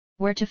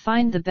Where to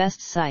find the best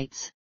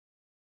sites.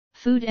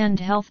 Food and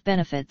health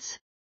benefits.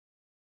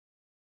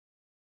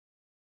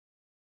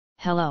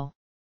 Hello.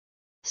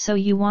 So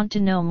you want to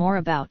know more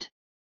about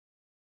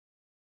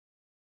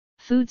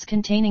foods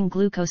containing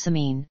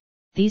glucosamine?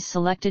 These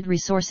selected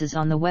resources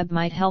on the web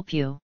might help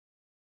you.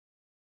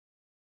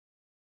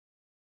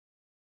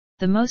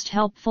 The most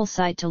helpful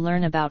site to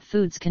learn about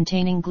foods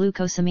containing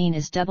glucosamine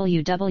is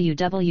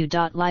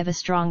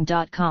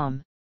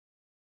www.livestrong.com.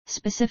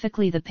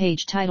 Specifically the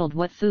page titled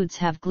What Foods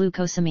Have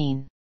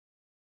Glucosamine?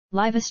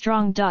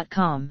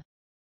 livestrong.com.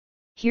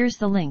 Here's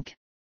the link.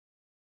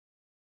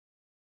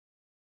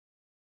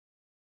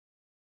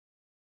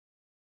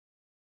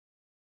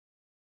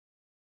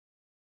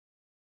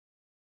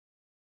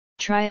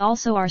 Try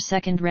also our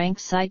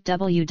second-ranked site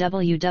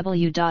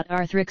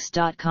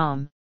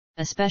www.arthrix.com,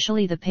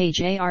 especially the page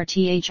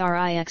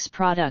ARTHRIX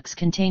products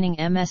containing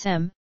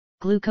MSM,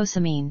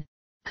 glucosamine,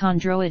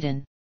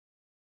 chondroitin.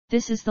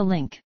 This is the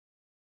link.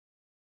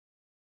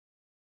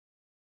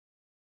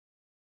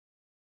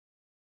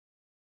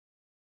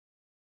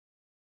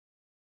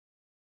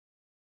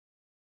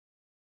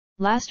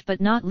 Last but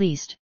not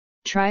least,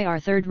 try our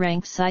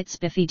third-ranked site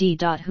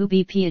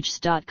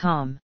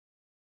spiffyd.hubph.com.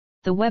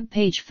 The web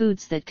page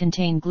Foods that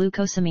contain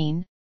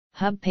glucosamine,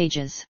 hub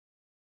pages.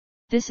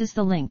 This is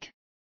the link.